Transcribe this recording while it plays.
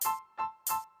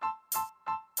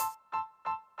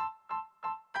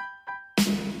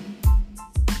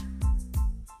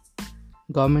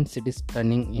government cities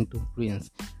turning into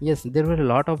ruins. Yes, there were a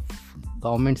lot of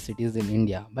government cities in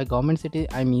India. By government city,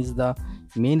 I mean the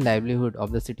main livelihood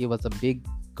of the city was a big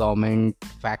government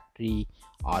factory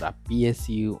or a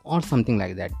PSU or something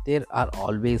like that. There are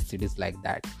always cities like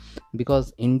that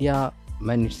because India,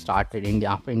 when it started, India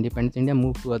after independence, India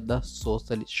moved toward the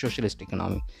socialist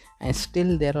economy, and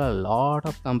still there are a lot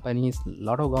of companies,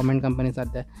 lot of government companies are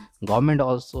there. Government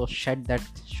also shed that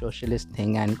socialist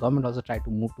thing, and government also tried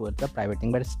to move towards the private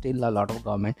thing, but still a lot of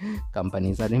government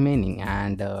companies are remaining,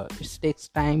 and it takes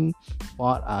time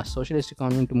for a socialist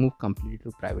economy to move completely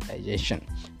to privatization,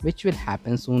 which will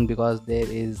happen soon because there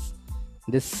is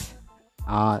this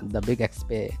the big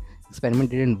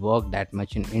experiment didn't work that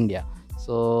much in India.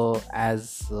 So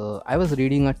as I was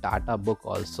reading a Tata book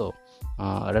also,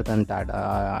 Ratan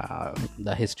Tata,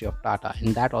 the history of Tata.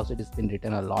 In that also it has been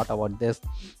written a lot about this,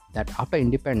 that after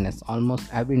independence almost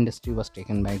every industry was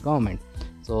taken by government.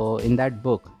 So in that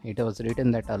book it was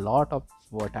written that a lot of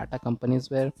Tata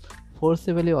companies were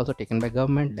forcibly also taken by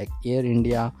government, like Air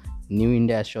India, New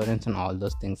India Assurance, and all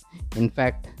those things. In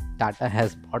fact, Tata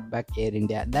has bought back Air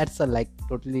India. That's a like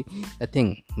totally the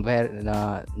thing where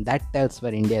that tells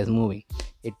where India is moving.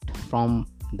 It from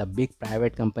the big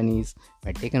private companies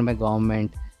were taken by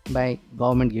government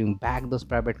giving back those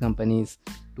private companies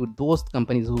to those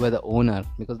companies who were the owner,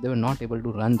 because they were not able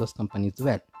to run those companies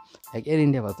well. Like Air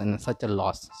India was in such a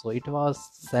loss, so it was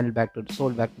sold back to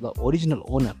the original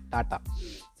owner Tata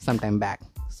sometime back.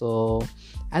 So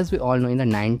as we all know, in the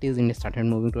 90s India started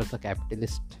moving towards the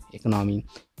capitalist economy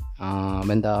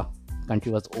when the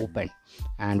country was open,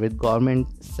 and with government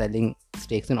selling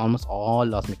stakes in almost all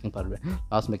loss making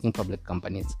public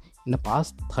companies. In the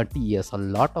past 30 years, a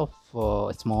lot of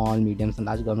small, medium, and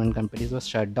large government companies were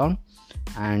shut down,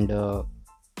 and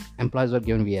employees were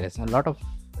given VRS. A lot of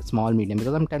small, medium,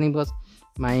 because I'm telling, because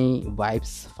my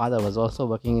wife's father was also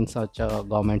working in such a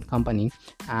government company,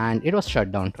 and it was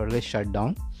shut down, totally shut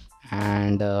down.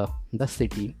 And the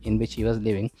city in which he was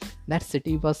living, that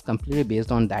city was completely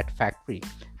based on that factory.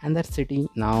 And that city,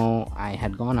 now I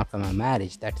had gone after my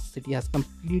marriage, that city has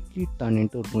completely turned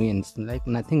into ruins, like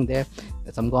nothing there.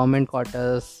 Some government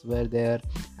quarters were there,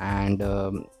 and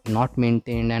not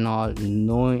maintained and all,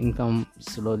 no income,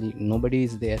 slowly nobody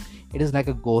is there. It is like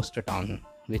a ghost town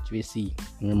which we see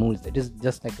in the movies. It is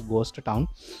just like a ghost town.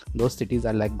 Those cities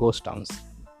are like ghost towns,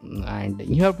 and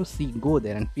you have to see, go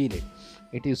there and feel it.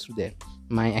 It is there.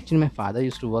 My father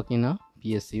used to work in a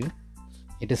PSU.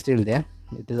 It is still there.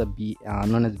 It is a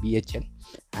known as BHN,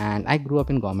 and I grew up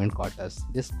in government quarters.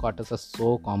 These quarters are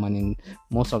so common in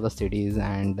most of the cities,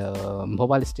 and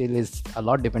Bhopal still is a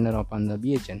lot dependent upon the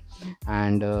BHN.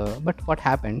 And but what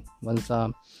happened once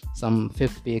some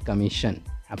fifth pay commission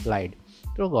applied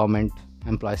to a government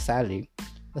employee salary,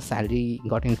 the salary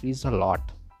got increased a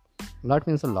lot. Lot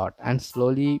means a lot, and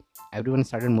slowly everyone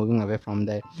started moving away from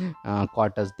the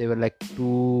quarters. They were like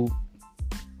two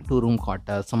room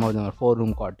quarters, some of them are 4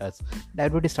 room quarters.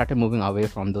 Everybody started moving away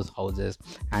from those houses,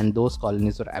 and those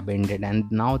colonies were abandoned, and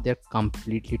now they're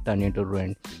completely turned into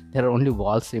ruin. There are only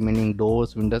walls remaining,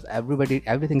 doors, windows,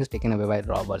 everything is taken away by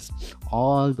robbers.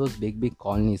 All those big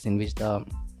colonies in which the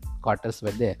quarters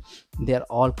were there, they are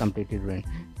all completely ruined.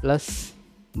 Plus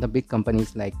the big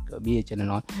companies like BHL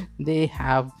and all, they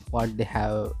have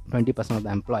 20% of the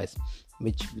employees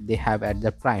which they have at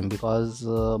their prime, because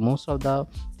most of the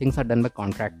things are done by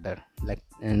contractor, like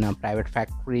in private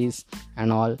factories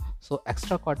and all. So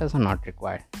extra quarters are not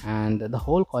required, and the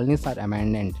whole colonies are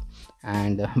abandoned.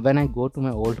 And when I go to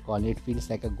my old colony, it feels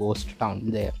like a ghost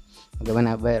town there. Okay,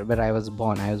 where I was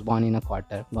born in a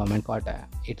government quarter.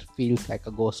 It feels like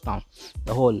a ghost town.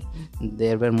 The whole,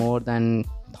 there were more than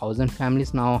 1,000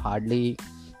 families. Now hardly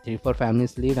 3-4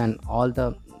 families live, and all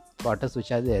the quarters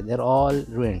which are there, they're all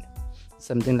ruined,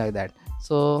 something like that.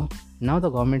 So now the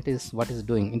government is what is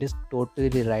doing, it is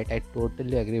totally right. I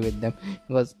totally agree with them,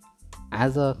 because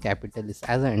as a capitalist,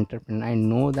 as an entrepreneur, I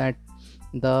know that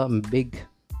the big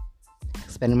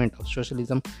experiment of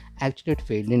socialism actually it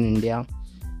failed in India,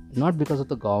 not because of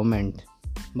the government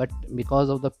but because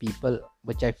of the people,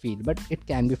 which I feel. But it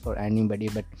can be for anybody,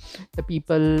 but the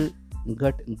people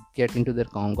got into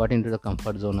the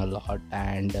comfort zone a lot,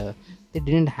 and they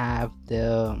didn't have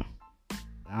that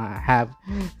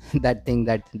thing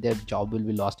that their job will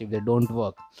be lost if they don't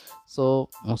work. So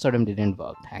most of them didn't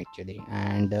work actually,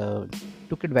 and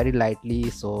took it very lightly.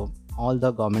 So all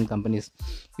the government companies,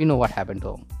 we know what happened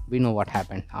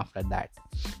after that.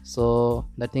 So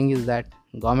the thing is that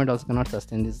government also cannot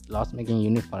sustain this loss making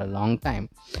unit for a long time,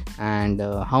 and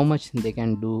how much they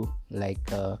can do, like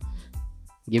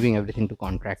giving everything to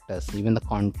contractors. Even the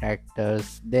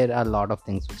contractors, there are a lot of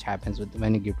things which happens with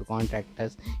when you give to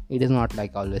contractors. It is not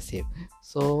like always safe.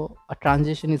 So a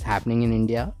transition is happening in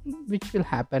India, which will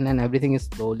happen, and everything is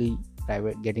slowly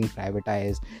getting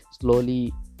privatized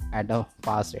slowly at a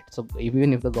fast rate. So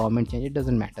even if the government change, it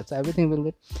doesn't matter, so everything will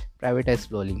get privatized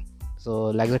slowly. So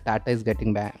like the Tata is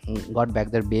got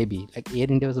back their baby. Like Air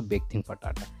India was a big thing for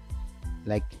Tata.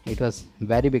 Like it was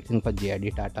very big thing for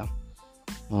JRD Tata,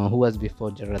 who was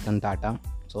before Ratan Tata.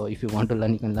 So if you want to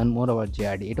learn, you can learn more about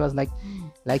JRD. It was like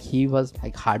he was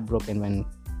like heartbroken when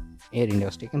Air India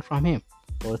was taken from him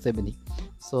forcibly.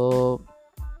 So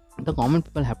the government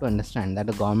people have to understand that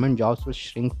the government jobs will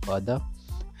shrink further,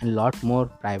 and lot more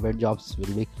private jobs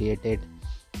will be created,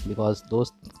 because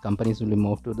those companies will be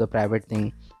moved to the private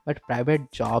thing. But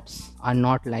private jobs are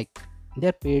not like,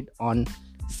 they're paid on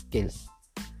skills,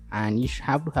 and you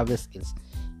have to have the skills.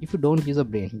 If you don't use a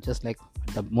brain, just like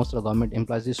most of the government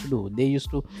employees used to do, they used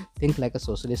to think like a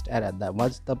socialist era, that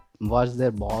was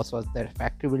their boss, was their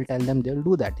factory will tell them, they'll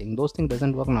do that thing. Those things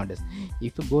doesn't work nowadays.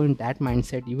 If you go in that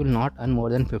mindset, you will not earn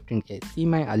more than 15k. See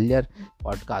my earlier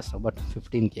podcast about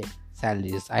 15k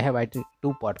salaries. I have written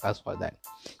 2 podcasts for that.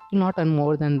 You will not earn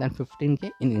more than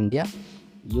 15k in India.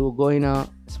 You go in a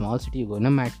small city, you go in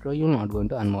a metro, you're not going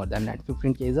to earn more than that.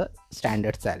 15k is a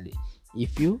standard salary.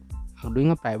 If you are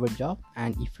doing a private job,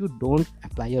 and if you don't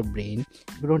apply your brain,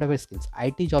 if you don't have your skills,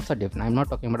 IT jobs are different. I'm not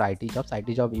talking about IT jobs.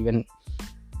 IT job, even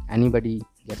anybody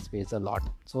gets paid a lot,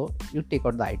 so you take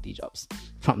out the IT jobs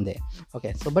from there.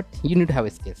 Okay, so but you need to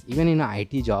have skills. Even in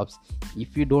IT jobs,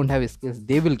 if you don't have skills,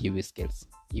 they will give you skills.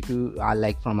 If you are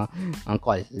like from a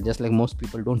college, just like most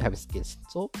people don't have skills,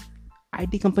 so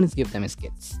IT companies give them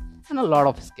skills, and a lot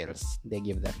of skills they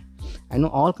give them. I know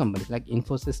all companies like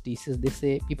Infosys, TCS, they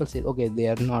say, people say, okay, they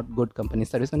are not good company,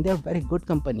 service, and they are very good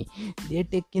company. They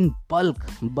take in bulk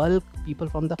people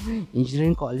from the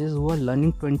engineering colleges who are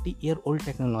learning 20-year-old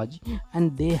technology,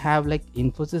 and they have, like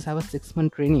Infosys have a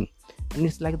 6-month training, and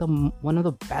it's like the one of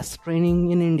the best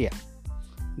training in India,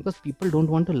 because people don't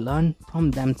want to learn from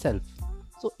themselves.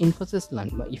 So Infosys learn.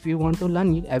 But if you want to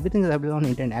learn, everything is available on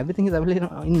internet. Everything is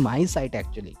available in my site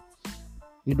actually.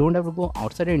 You don't have to go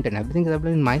outside the internet. Everything is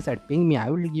available in my site. Ping me, I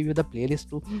will give you the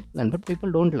playlist to learn. But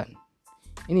people don't learn.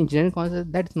 In engineering colleges,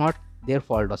 that's not their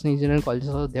fault. Also, in engineering colleges,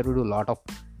 they have to do a lot of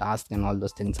tasks, and all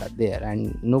those things are there,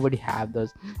 and nobody have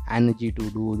those energy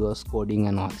to do those coding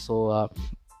and all. So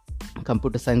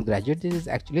computer science graduates is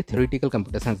actually theoretical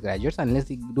computer science graduates,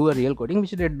 unless you do a real coding, which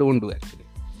they don't do actually.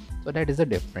 So that is a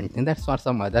different thing. That's for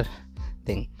some other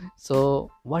thing.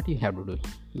 So what you have to do,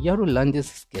 you have to learn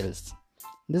these skills.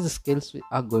 These skills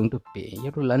are going to pay. You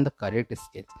have to learn the correct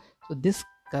skills. So this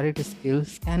correct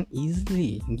skills can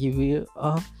easily give you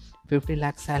a 50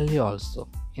 lakh salary also.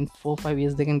 In 4-5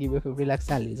 years they can give you 50 lakh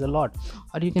salary. Is a lot.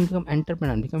 Or you can become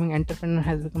entrepreneur. Becoming entrepreneur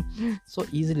has become so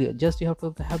easily. Just you have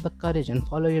to have the courage and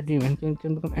follow your dream, and you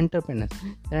can become entrepreneurs.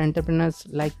 There are entrepreneurs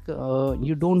like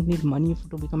you don't need money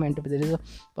to become entrepreneur. There is a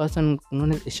person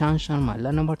known as Ishan Sharma.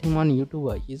 Learn about him on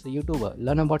YouTuber. He's a YouTuber.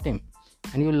 Learn about him,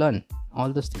 and you learn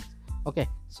all those things. Okay,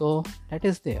 so that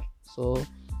is there. So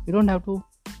you don't have to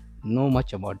know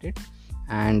much about it.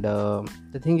 And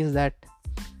the thing is that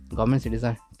government cities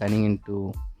are turning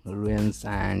into ruins,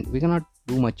 and we cannot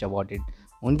do much about it.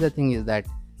 Only the thing is that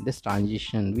this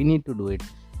transition, we need to do it.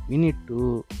 We need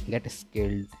to get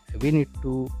skilled. We need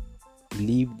to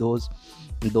leave those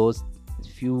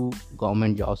few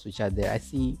government jobs which are there. I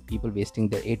see people wasting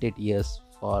their 8 years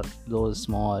for those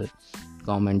small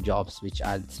government jobs which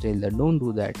are still there. Don't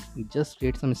do that. Just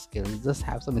create some skills, just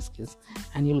have some skills,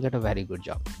 and you'll get a very good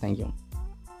job. Thank you.